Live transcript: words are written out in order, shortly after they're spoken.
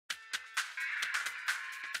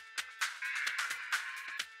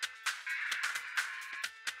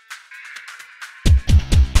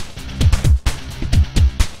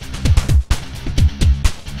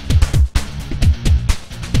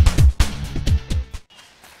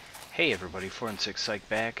Hey everybody, 4 and 6 Psych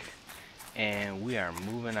back, and we are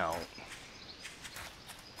moving out.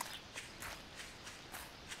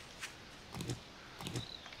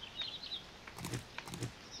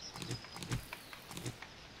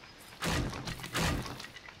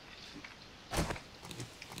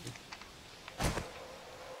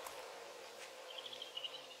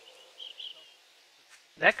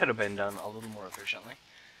 That could have been done a little more efficiently,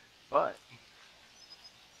 but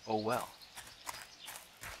oh well.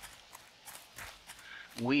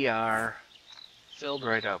 We are filled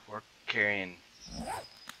right up. We're carrying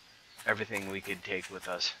everything we could take with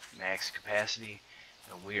us, max capacity,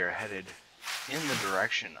 and we are headed in the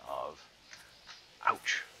direction of,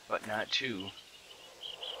 ouch, but not to,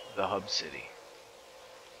 the hub city.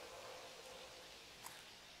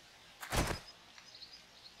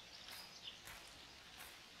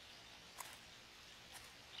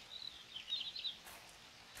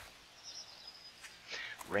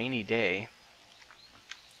 Rainy day.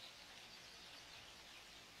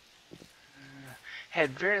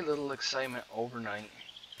 Had very little excitement overnight.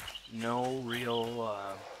 No real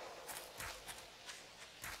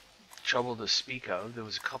trouble to speak of. There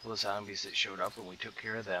was a couple of zombies that showed up and we took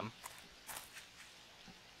care of them.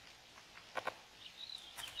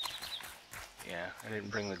 Yeah, I didn't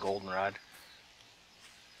bring the goldenrod.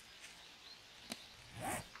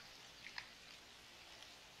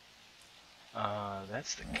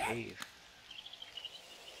 That's the cave.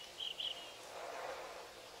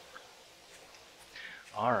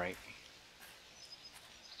 Alright.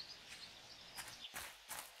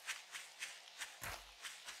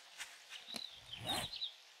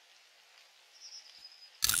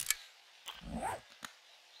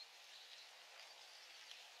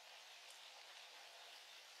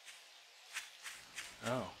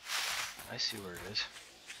 Oh, I see where it is.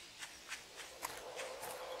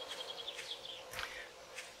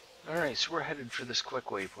 Alright, so we're headed for this quick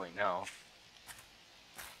waypoint now,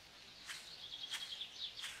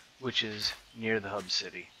 which is near the hub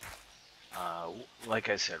city. Like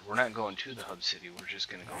I said, we're not going to the hub city, we're just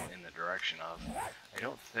going to go in the direction of. I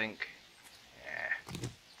don't think...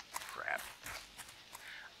 crap.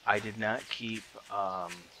 I did not keep a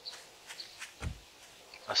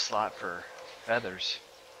slot for feathers.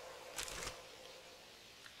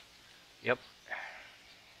 Yep.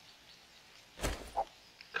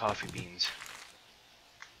 Coffee beans.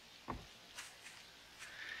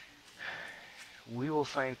 We will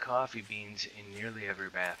find coffee beans in nearly every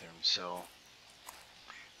bathroom, so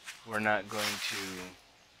we're not going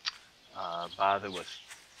to bother with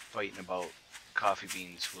fighting about coffee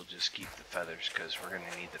beans. We'll just keep the feathers because we're going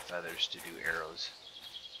to need the feathers to do arrows.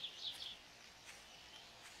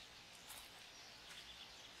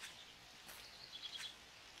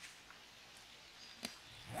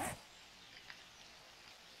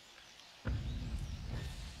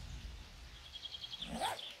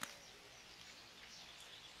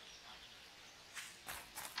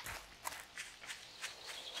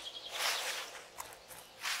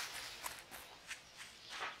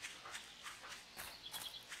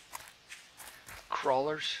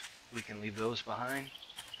 Crawlers, we can leave those behind.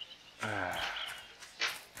 I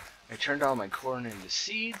turned all my corn into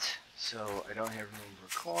seeds, so I don't have room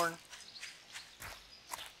for corn.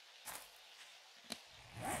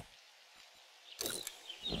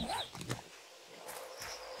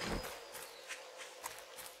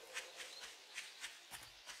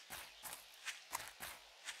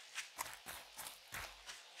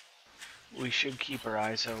 We should keep our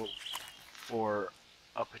eyes out for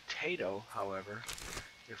a potato, however.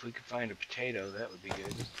 If we could find a potato, that would be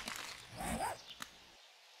good.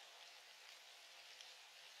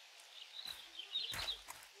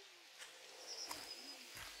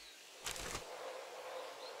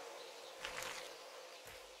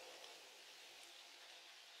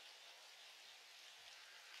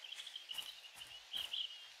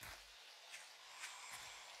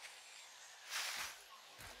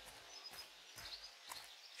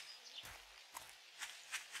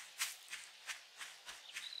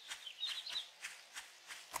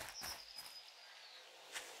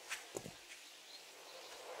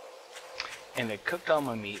 And I cooked all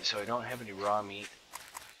my meat, so I don't have any raw meat.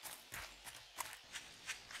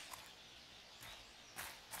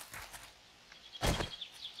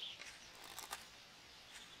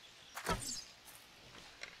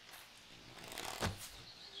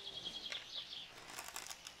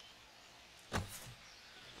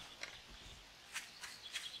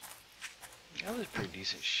 That was a pretty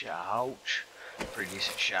decent shot. Ouch. Pretty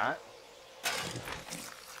decent shot.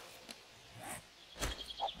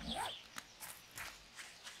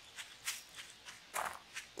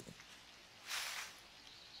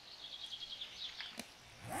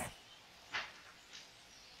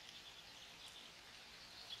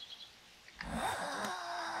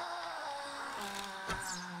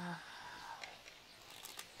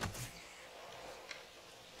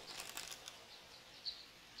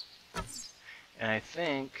 And I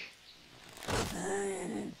think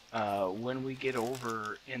when we get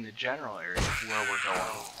over in the general area where we're going,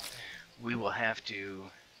 we will have to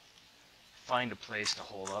find a place to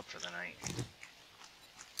hold up for the night.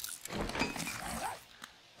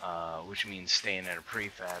 Which means staying at a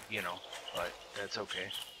prefab, you know, but that's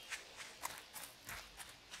okay.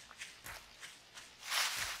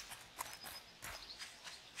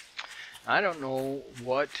 I don't know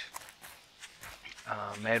what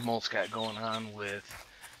Mad Mole's got going on with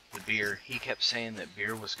the beer. He kept saying that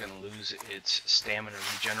beer was going to lose its stamina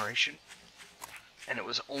regeneration, and it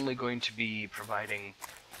was only going to be providing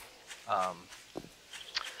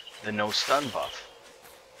the no stun buff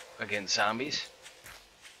against zombies.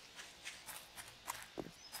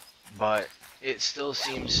 But it still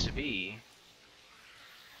seems to be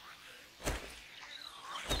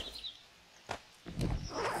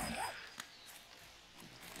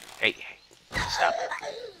hey, stop.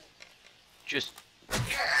 Just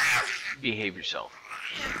behave yourself.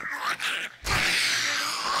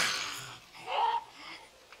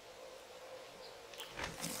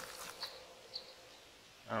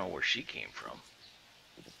 I don't know where she came from.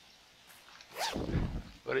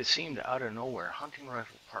 But it seemed out of nowhere. Hunting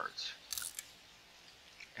rifle parts.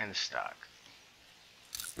 And stock.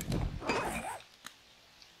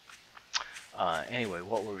 Anyway,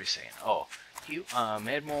 what were we saying? Oh,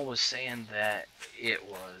 Mad Mole was saying that it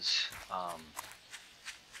was,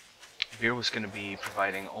 beer was going to be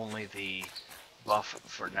providing only the buff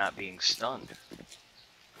for not being stunned.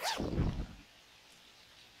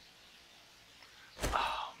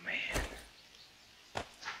 Oh, man.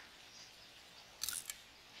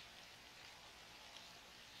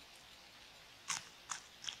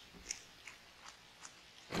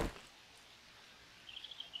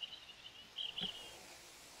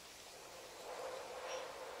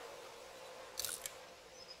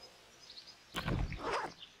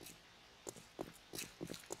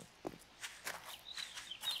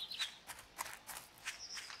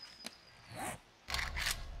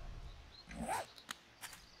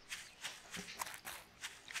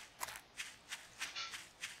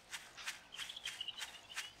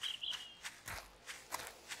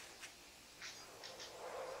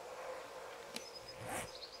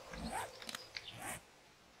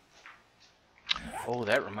 Oh,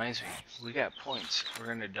 that reminds me. We got points. We're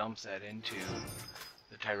going to dump that into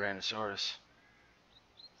the Tyrannosaurus.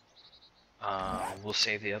 We'll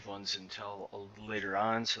save the other ones until later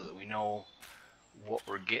on so that we know what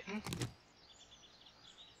we're getting.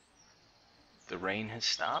 The rain has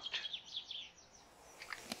stopped.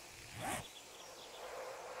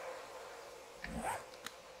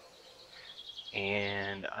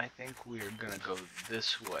 And I think we're going to go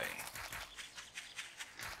this way.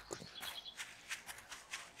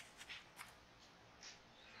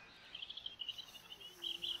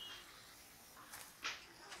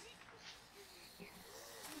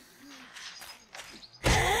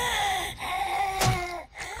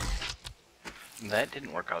 That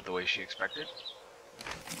didn't work out the way she expected.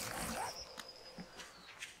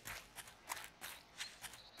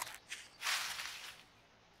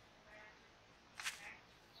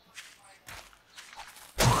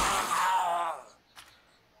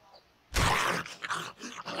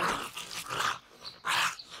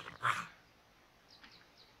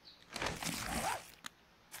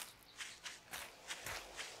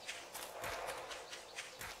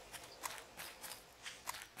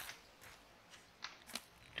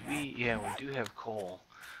 Yeah, we do have coal.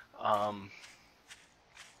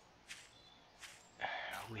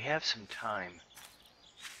 We have some time.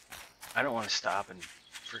 I don't want to stop and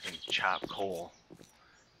freaking chop coal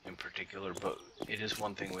in particular, but it is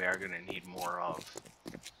one thing we are going to need more of.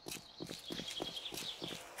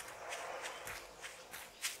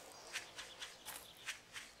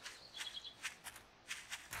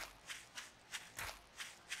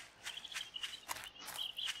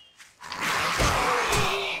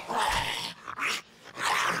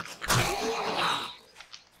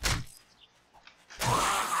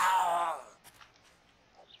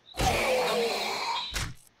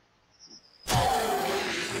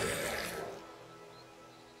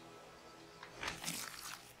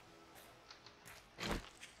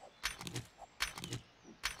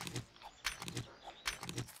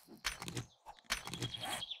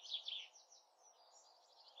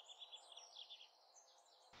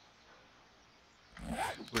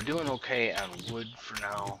 We're doing okay on wood for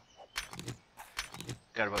now.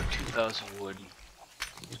 Got about 2,000 wood.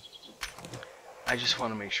 I just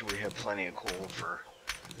want to make sure we have plenty of coal for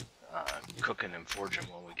cooking and forging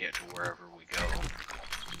when we get to wherever we go.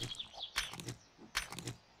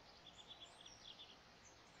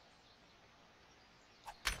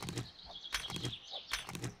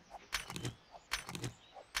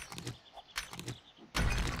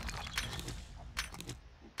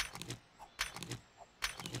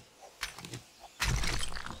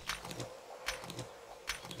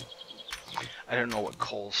 I don't know what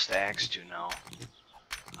coal stacks to now,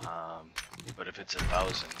 but if it's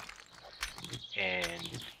 1,000,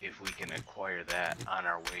 and if we can acquire that on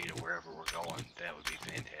our way to wherever we're going, that would be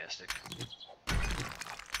fantastic.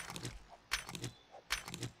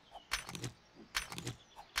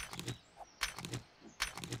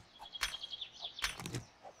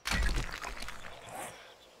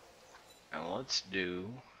 Now let's do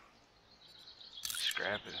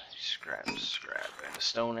scrap, and a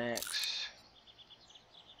stone axe.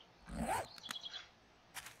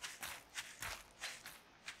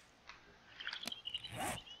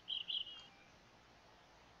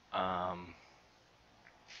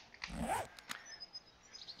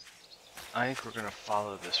 I think we're gonna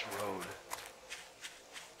follow this road.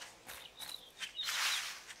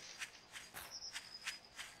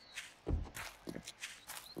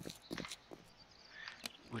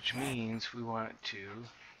 Which means we want to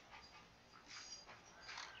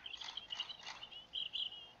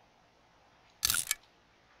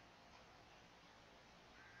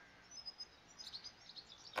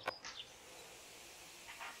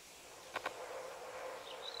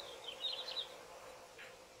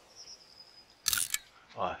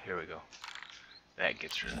oh, here we go. That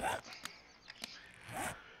gets rid of that.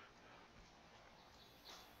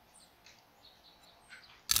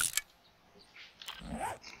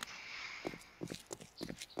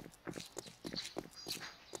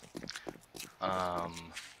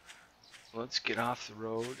 Let's get off the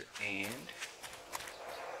road, and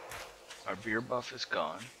our beer buff is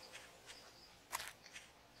gone.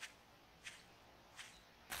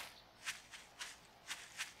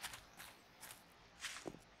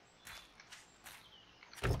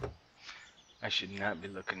 I should not be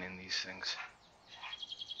looking in these things,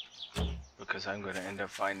 because I'm going to end up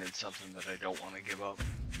finding something that I don't want to give up.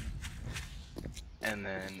 And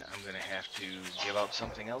then I'm going to have to give up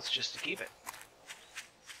something else just to keep it.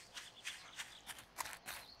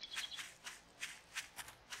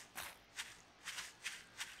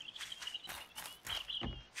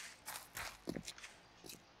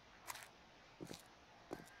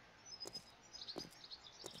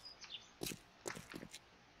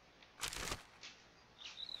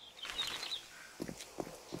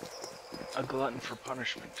 A glutton for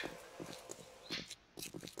punishment.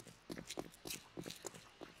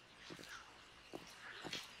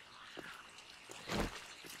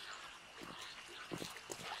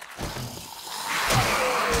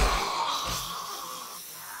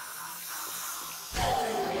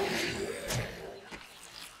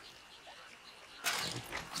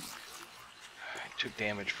 I took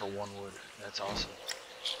damage for 1 wood. That's awesome.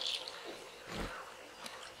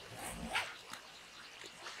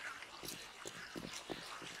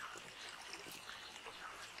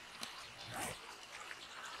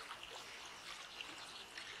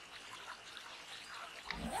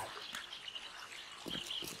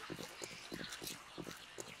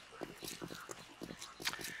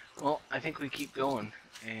 Well, I think we keep going,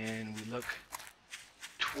 and we look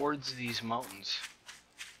towards these mountains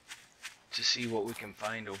to see what we can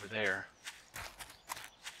find over there.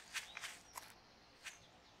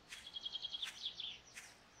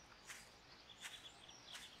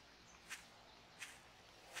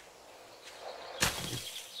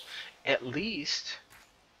 At least,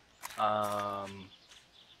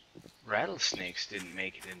 rattlesnakes didn't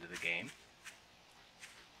make it into the game.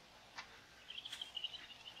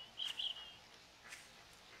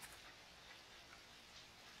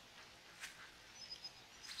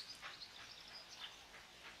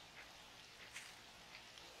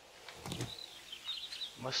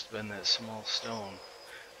 Must have been that small stone.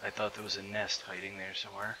 I thought there was a nest hiding there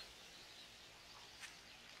somewhere.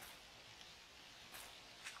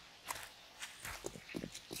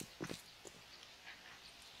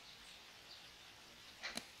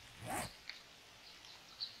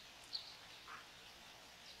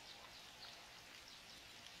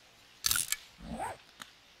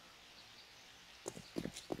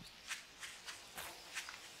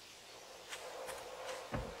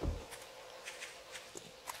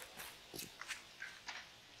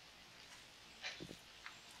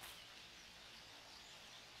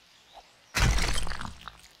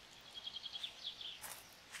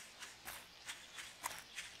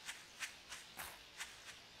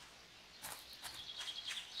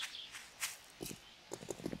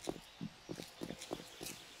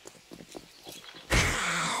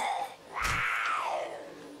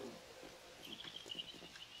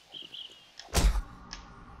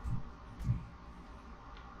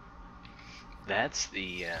 That's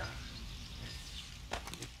the,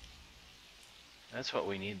 that's what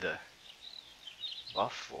we need the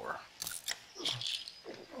buff for.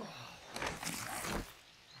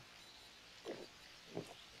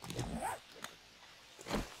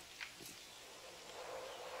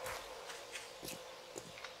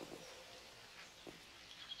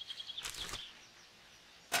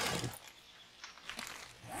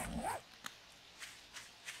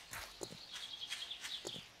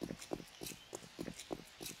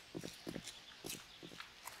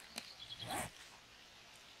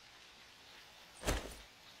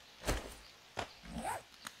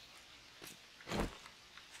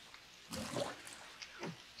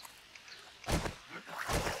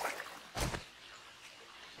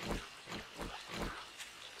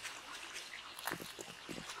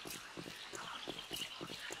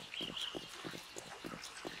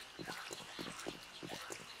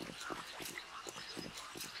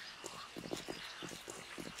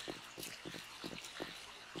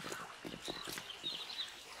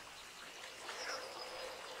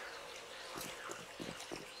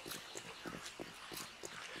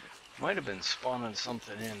 Might have been spawning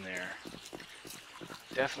something in there.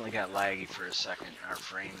 Definitely got laggy for a second. Our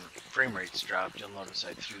frame rates dropped. You'll notice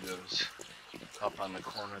I threw those up on the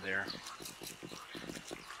corner there.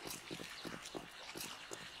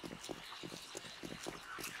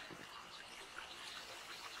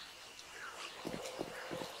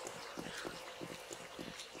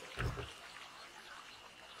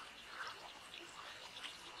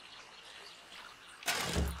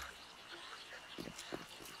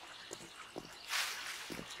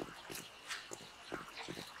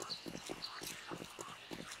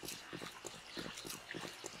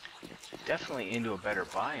 Definitely into a better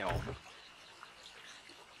biome.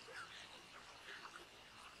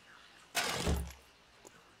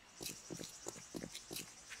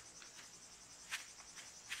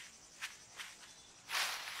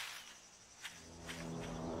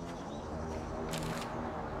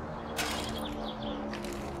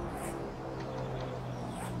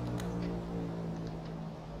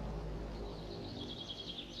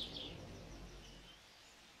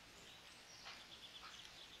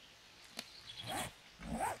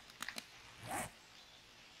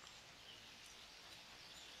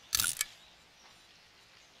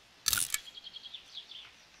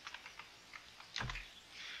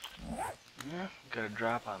 Yeah, got a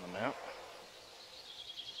drop on the map.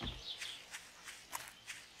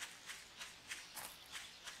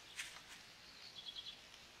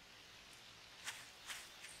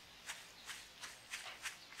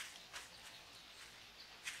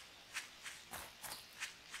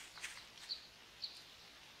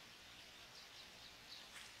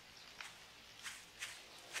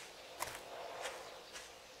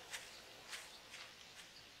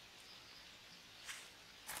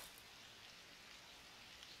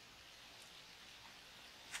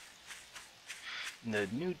 The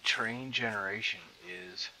new train generation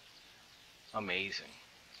is amazing.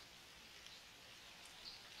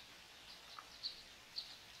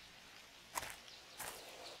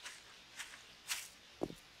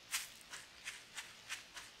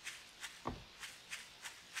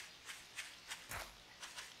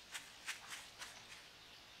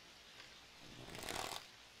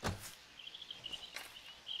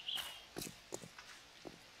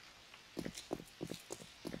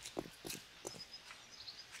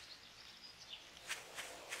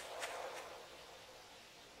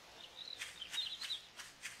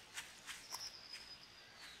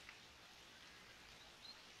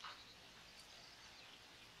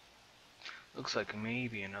 Looks like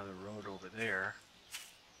maybe another road over there.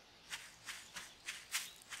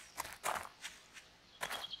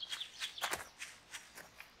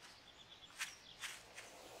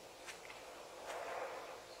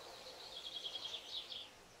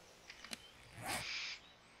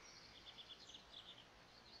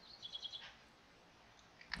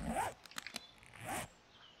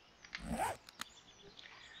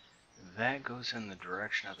 That goes in the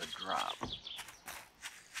direction of the drop.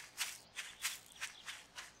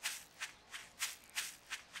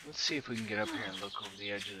 Let's see if we can get up here and look over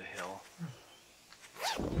the edge of the hill.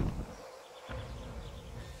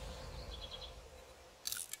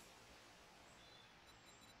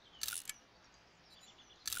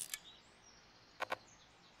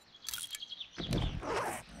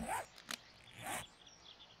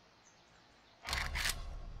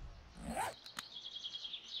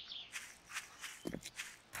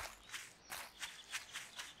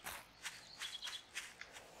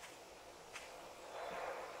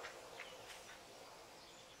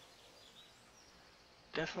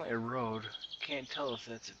 Definitely a road. Can't tell if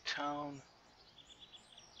that's a town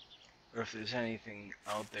or if there's anything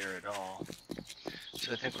out there at all.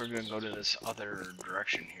 So I think we're going to go to this other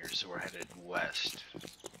direction here, so we're headed west.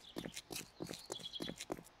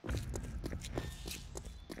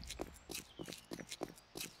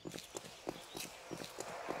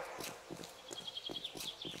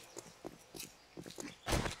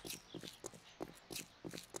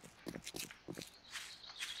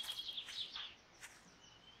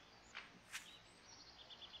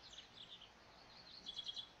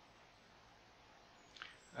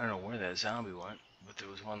 I don't know where that zombie went, but there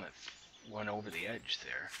was one that went over the edge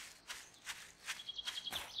there.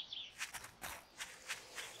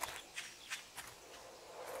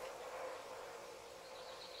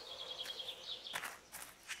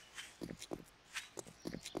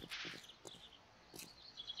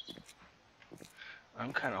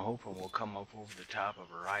 I'm kind of hoping we'll come up over the top of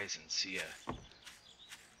Horizon and see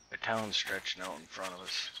a town stretching out in front of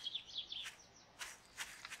us.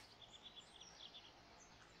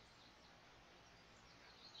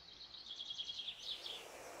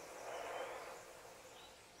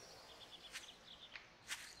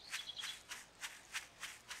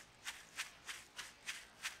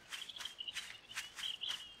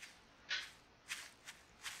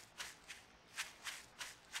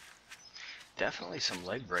 Definitely some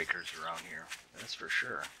leg breakers around here, that's for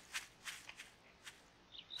sure.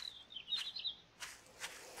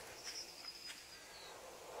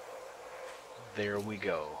 There we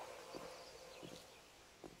go.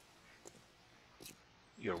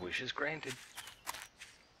 Your wish is granted.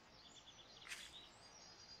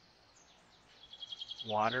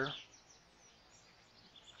 Water.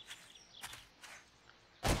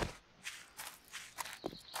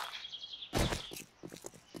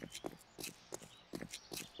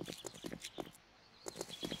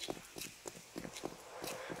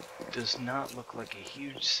 Does not look like a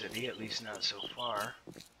huge city, at least not so far.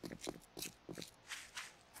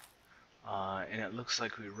 And it looks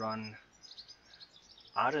like we run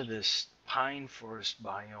out of this pine forest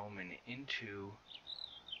biome and into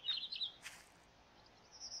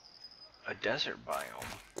a desert biome.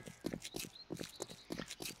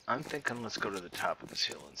 I'm thinking let's go to the top of this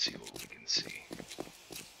hill and see what we can see.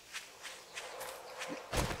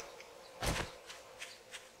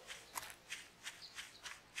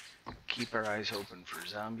 Keep our eyes open for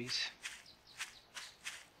zombies.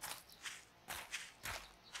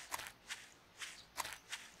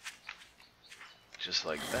 Just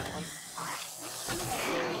like that one.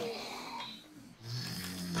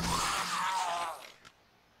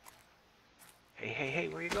 Hey, hey, hey,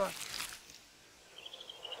 where you going?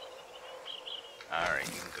 Alright,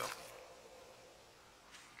 you can go.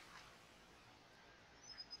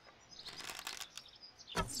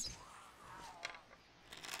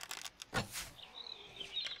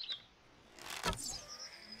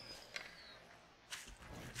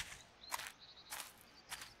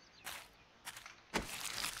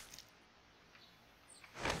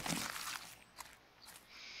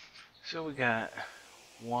 So we got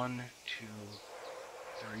 1, 2,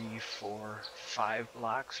 3, 4, 5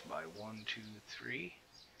 blocks by 1, 2, 3.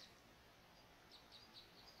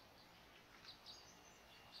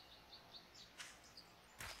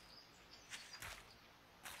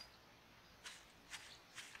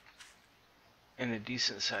 And a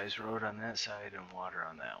decent sized road on that side and water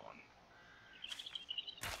on that one.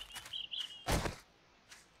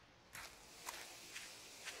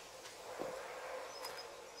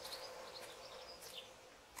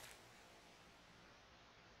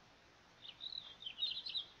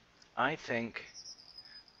 I think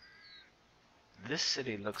this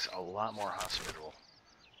city looks a lot more hospitable.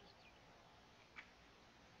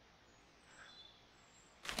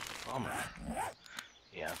 Bummer.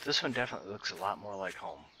 Yeah, this one definitely looks a lot more like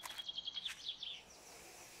home.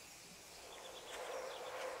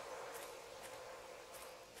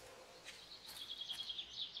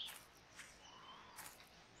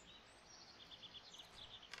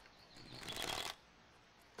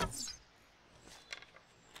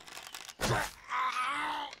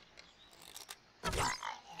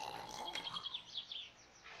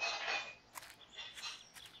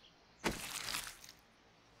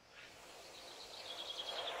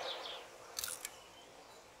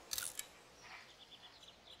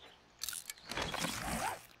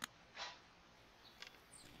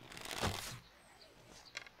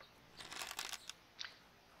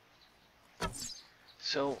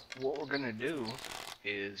 So what we're going to do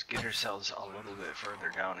is get ourselves a little bit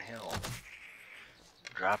further downhill,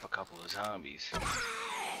 drop a couple of zombies.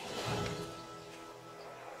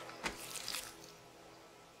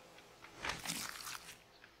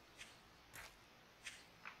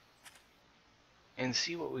 And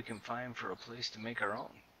see what we can find for a place to make our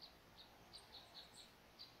own.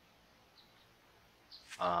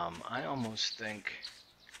 I almost think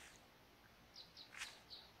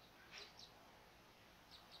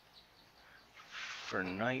for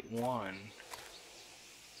night one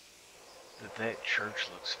that church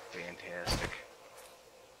looks fantastic.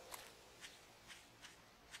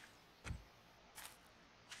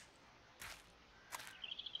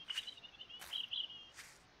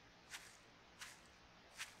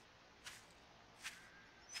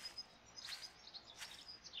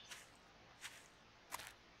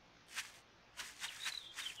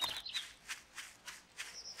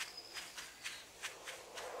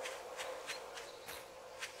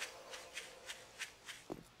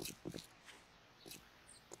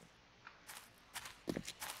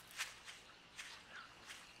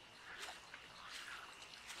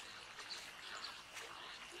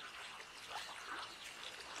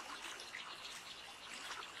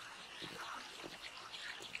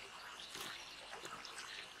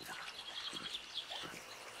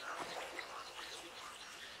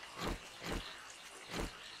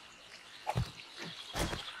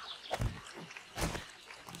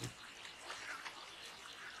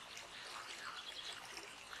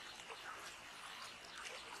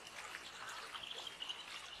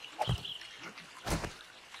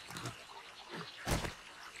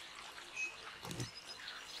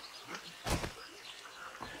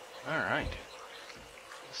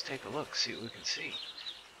 Let's take a look, see what we can see.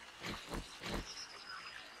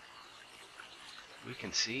 We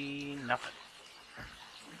can see nothing.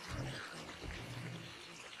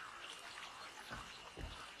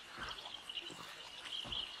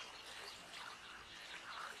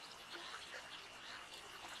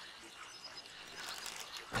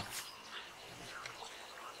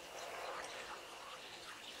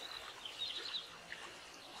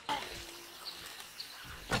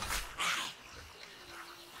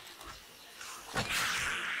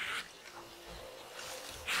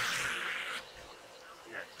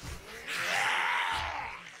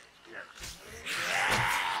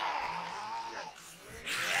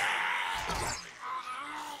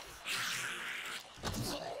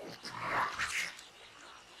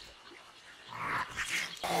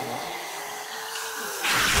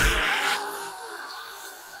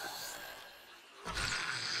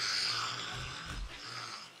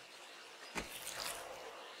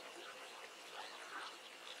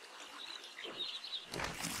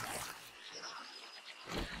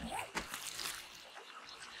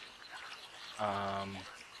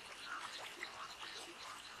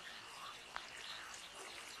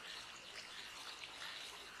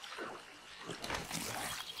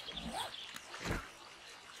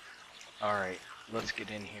 Alright, let's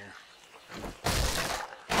get in here.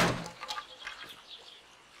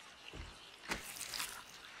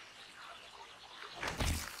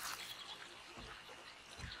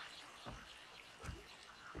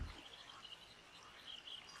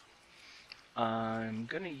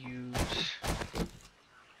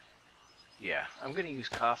 I'm gonna use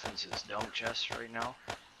coffins as dump chests right now.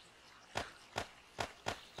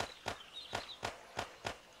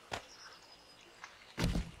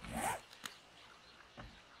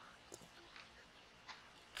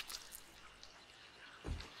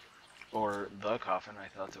 Or the coffin, I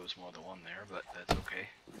thought there was more than one there, but that's okay.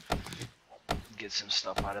 Get some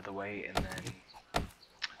stuff out of the way and then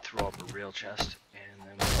throw up a real chest, and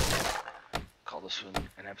then we'll call this one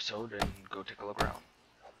an episode and go take a look around.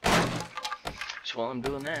 So while I'm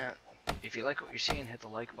doing that, if you like what you're seeing, hit the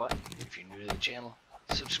like button. If you're new to the channel,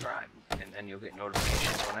 subscribe, and then you'll get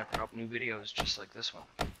notifications when I put up new videos just like this one.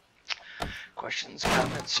 Questions,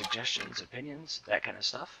 comments, suggestions, opinions, that kind of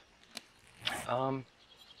stuff.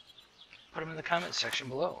 Put them in the comments section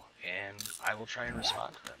below, and I will try and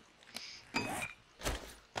respond to them.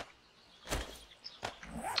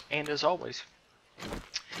 And as always,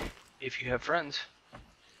 if you have friends,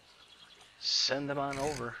 send them on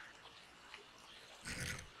over,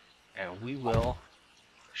 and we will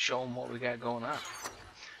show them what we got going on.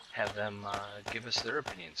 Have them give us their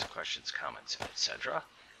opinions, questions, comments, etc.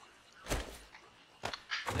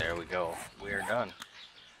 There we go. We are done.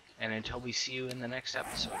 And until we see you in the next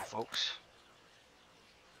episode, folks,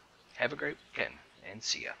 have a great weekend, and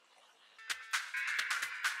see ya.